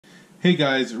Hey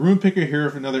guys, RoonPicker here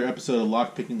with another episode of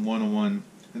Lockpicking 101,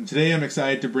 and today I'm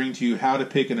excited to bring to you how to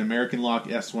pick an American Lock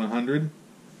S100.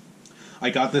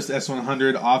 I got this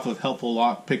S100 off of Helpful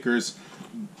Lockpicker's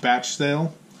batch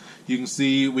sale. You can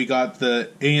see we got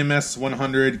the AMS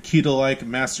 100 key-to-like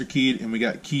master keyed, and we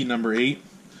got key number 8,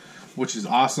 which is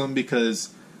awesome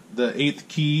because the 8th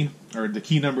key, or the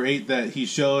key number 8 that he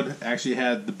showed, actually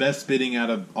had the best bidding out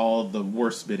of all the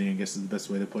worst bidding, I guess is the best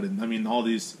way to put it. I mean, all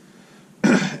these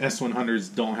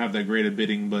S100s don't have that great of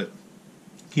bidding, but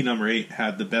key number 8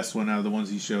 had the best one out of the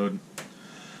ones he showed.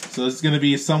 So this is going to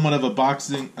be somewhat of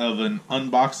an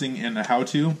unboxing and a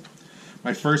how-to.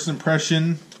 My first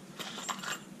impression,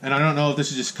 and I don't know if this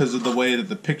is just because of the way that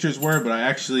the pictures were, but I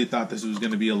actually thought this was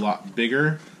going to be a lot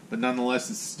bigger, but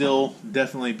nonetheless it's still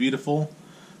definitely beautiful.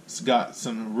 It's got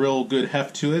some real good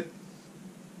heft to it,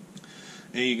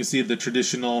 and you can see the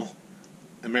traditional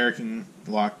American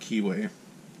Lock keyway.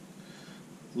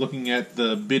 Looking at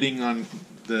the bidding on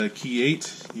the key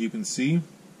 8, you can see,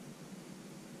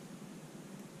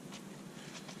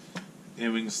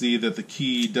 and we can see that the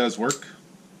key does work,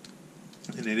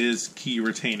 and it is key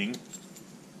retaining.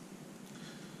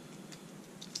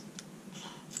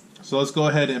 So let's go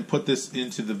ahead and put this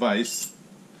into the vise,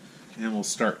 and we'll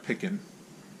start picking.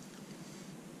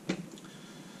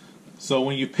 So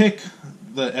when you pick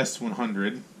the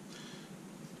S100,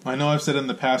 I know I've said in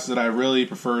the past that I really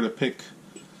prefer to pick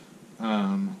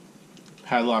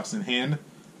padlocks in hand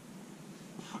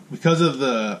because of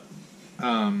the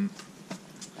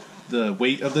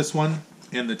weight of this one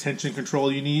and the tension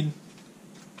control you need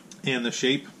and the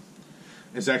shape.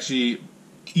 It's actually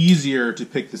easier to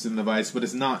pick this in the vise, but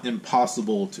it's not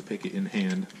impossible to pick it in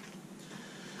hand.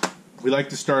 We like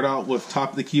to start out with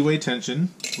top of the keyway tension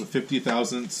with 50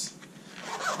 thousandths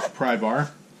pry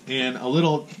bar, and a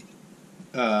little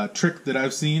trick that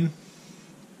I've seen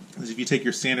is if you take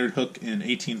your standard hook in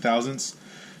 18 thousandths,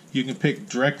 you can pick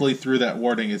directly through that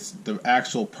warding. It's the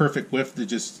actual perfect width to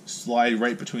just slide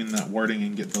right between that warding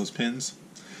and get those pins.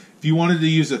 If you wanted to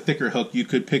use a thicker hook, you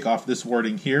could pick off this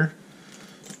warding here,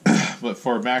 but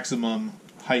for maximum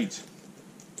height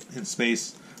and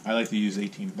space, I like to use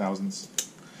 18 thousandths.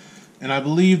 And I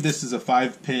believe this is a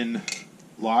 5-pin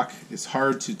lock. It's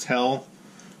hard to tell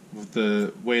with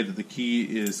the way that the key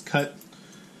is cut,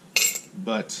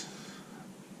 but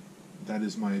that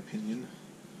is my opinion.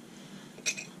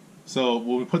 So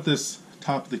when we put this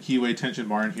top of the keyway tension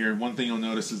bar in here, one thing you'll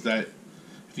notice is that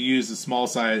if you use the small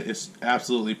side, it's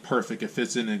absolutely perfect. It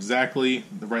fits in exactly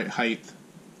the right height,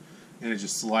 and it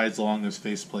just slides along this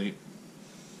faceplate.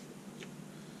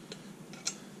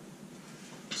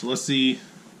 So let's see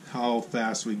how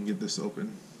fast we can get this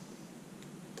open.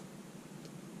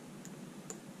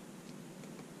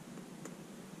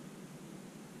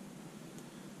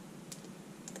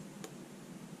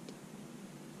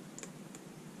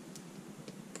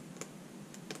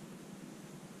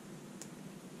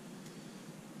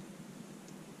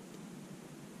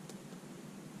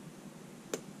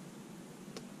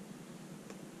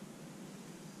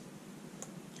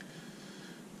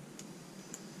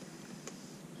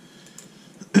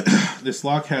 This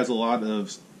lock has a lot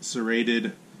of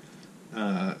serrated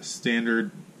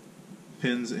standard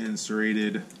pins and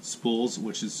serrated spools,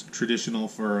 which is traditional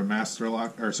for a master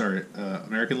lock, or sorry,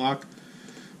 American lock.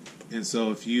 And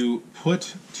so if you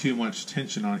put too much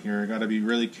tension on here, I got to be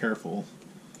really careful.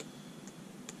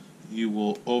 You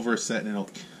will overset and it'll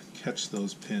catch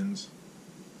those pins.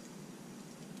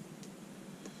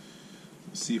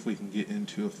 Let's see if we can get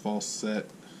into a false set.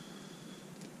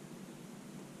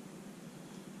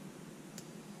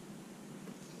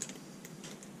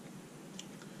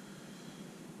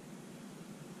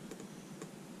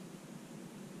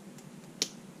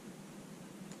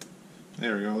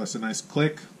 There we go, that's a nice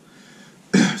click.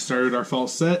 Started our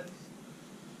false set.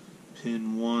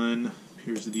 Pin 1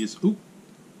 appears to be as, can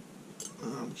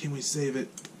we save it?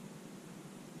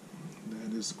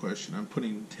 That is the question. I'm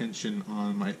putting tension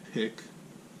on my pick.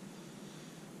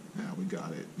 Now we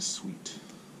got it, sweet.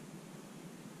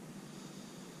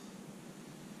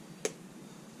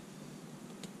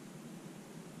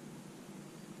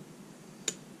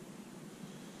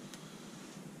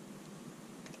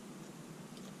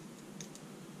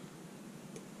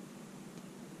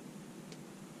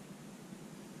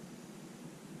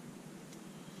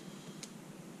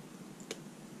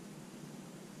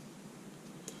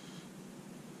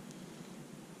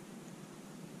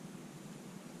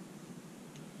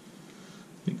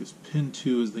 I think this pin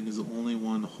 2 is the only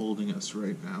one holding us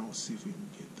right now. Let's see if we can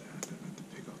get that. I have to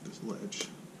pick off this ledge.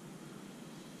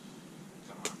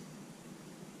 Come on.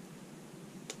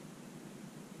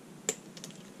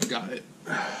 Got it.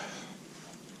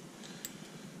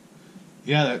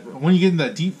 Yeah, when you get in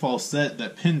that deep fall set,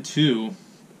 that pin 2,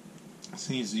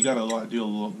 seems you got to do a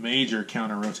little major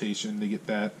counter rotation to get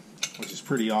that, which is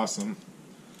pretty awesome.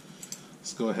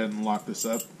 Let's go ahead and lock this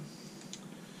up.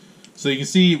 So you can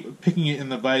see picking it in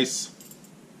the vise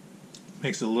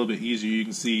makes it a little bit easier. You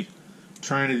can see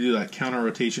trying to do that counter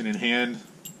rotation in hand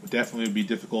definitely would be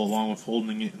difficult, along with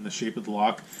holding it in the shape of the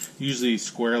lock. Usually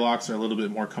square locks are a little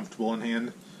bit more comfortable in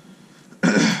hand.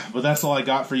 But that's all I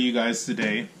got for you guys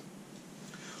today.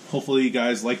 Hopefully you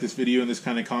guys like this video and this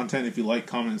kind of content. If you like,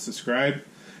 comment, and subscribe.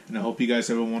 And I hope you guys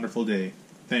have a wonderful day.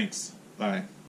 Thanks. Bye.